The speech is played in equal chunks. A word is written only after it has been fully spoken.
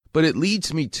But it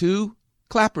leads me to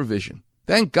Clapper Vision.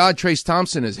 Thank God Trace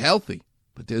Thompson is healthy.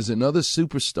 But there's another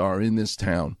superstar in this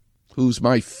town who's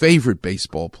my favorite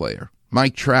baseball player,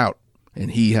 Mike Trout,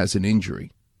 and he has an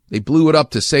injury. They blew it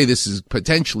up to say this is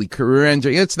potentially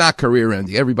career-ending. It's not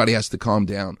career-ending. Everybody has to calm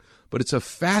down. But it's a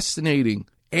fascinating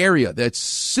area that's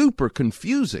super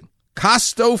confusing.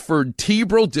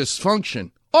 Costovertebral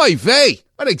dysfunction. Oy vey!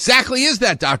 What exactly is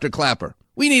that, Dr. Clapper?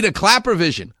 We need a Clapper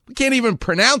Vision. We can't even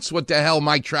pronounce what the hell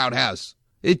Mike Trout has.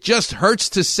 It just hurts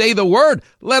to say the word,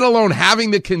 let alone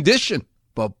having the condition.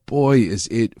 But boy, is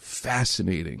it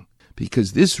fascinating,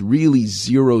 because this really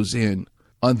zeroes in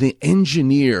on the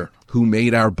engineer who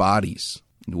made our bodies.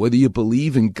 Whether you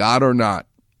believe in God or not,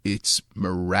 it's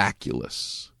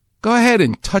miraculous. Go ahead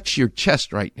and touch your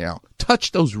chest right now.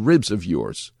 Touch those ribs of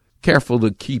yours. Careful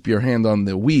to keep your hand on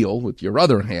the wheel with your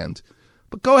other hand.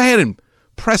 But go ahead and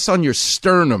press on your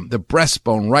sternum, the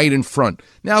breastbone right in front.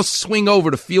 Now swing over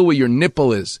to feel where your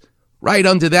nipple is. Right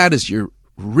under that is your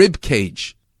rib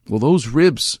cage. Well, those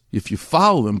ribs, if you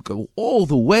follow them, go all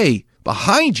the way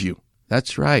behind you.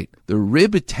 That's right. The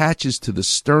rib attaches to the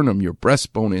sternum, your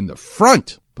breastbone in the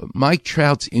front. But Mike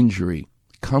Trout's injury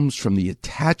comes from the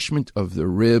attachment of the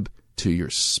rib to your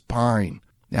spine.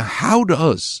 Now, how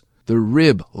does the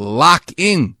rib lock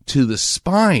in to the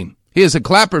spine? Here's a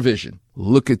Clapper Vision.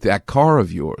 Look at that car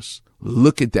of yours.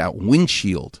 Look at that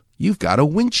windshield. You've got a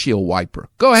windshield wiper.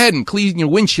 Go ahead and clean your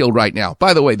windshield right now.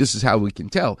 By the way, this is how we can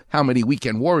tell how many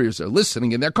Weekend Warriors are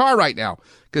listening in their car right now.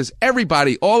 Because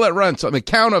everybody, all at once, on the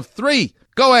count of 3,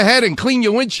 go ahead and clean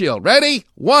your windshield. Ready?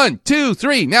 1, 2,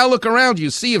 3. Now look around you.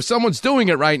 See if someone's doing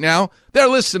it right now. They're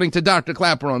listening to Dr.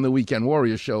 Clapper on the Weekend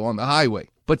Warrior show on the highway.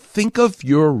 But think of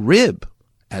your rib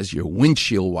as your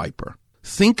windshield wiper.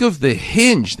 Think of the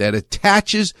hinge that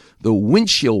attaches the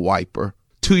windshield wiper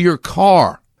to your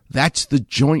car. That's the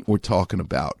joint we're talking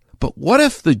about. But what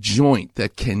if the joint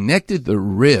that connected the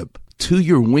rib to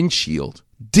your windshield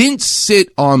didn't sit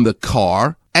on the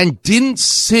car and didn't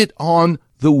sit on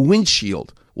the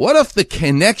windshield? What if the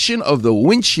connection of the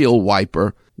windshield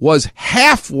wiper was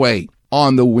halfway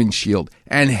on the windshield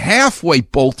and halfway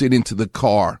bolted into the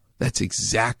car? That's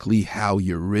exactly how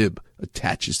your rib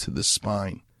attaches to the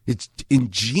spine. It's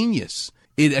ingenious.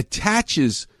 It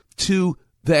attaches to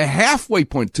the halfway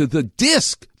point, to the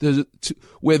disc,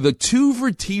 where the two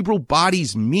vertebral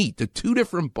bodies meet, the two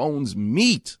different bones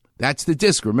meet. That's the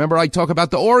disc. Remember, I talk about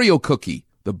the Oreo cookie.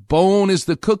 The bone is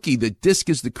the cookie. The disc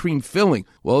is the cream filling.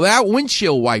 Well, that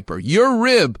windshield wiper, your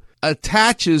rib,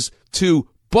 attaches to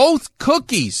both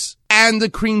cookies and the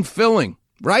cream filling.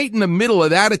 Right in the middle of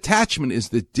that attachment is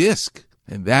the disc.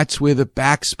 And that's where the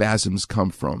back spasms come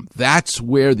from. That's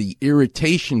where the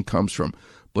irritation comes from.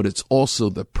 But it's also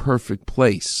the perfect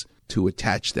place to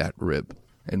attach that rib.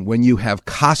 And when you have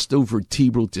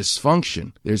costovertebral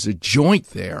dysfunction, there's a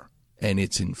joint there, and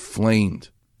it's inflamed.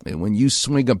 And when you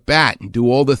swing a bat and do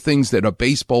all the things that a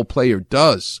baseball player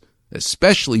does,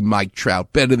 especially Mike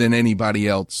Trout, better than anybody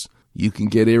else, you can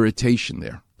get irritation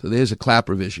there. So there's a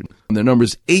Clapper Vision. And the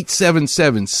number's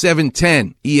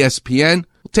 877-710-ESPN.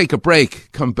 We'll take a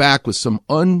break, come back with some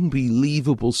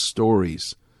unbelievable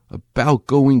stories about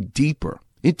going deeper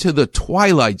into the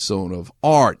twilight zone of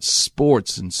art,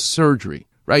 sports, and surgery,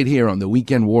 right here on the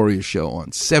Weekend Warrior Show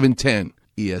on 710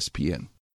 ESPN.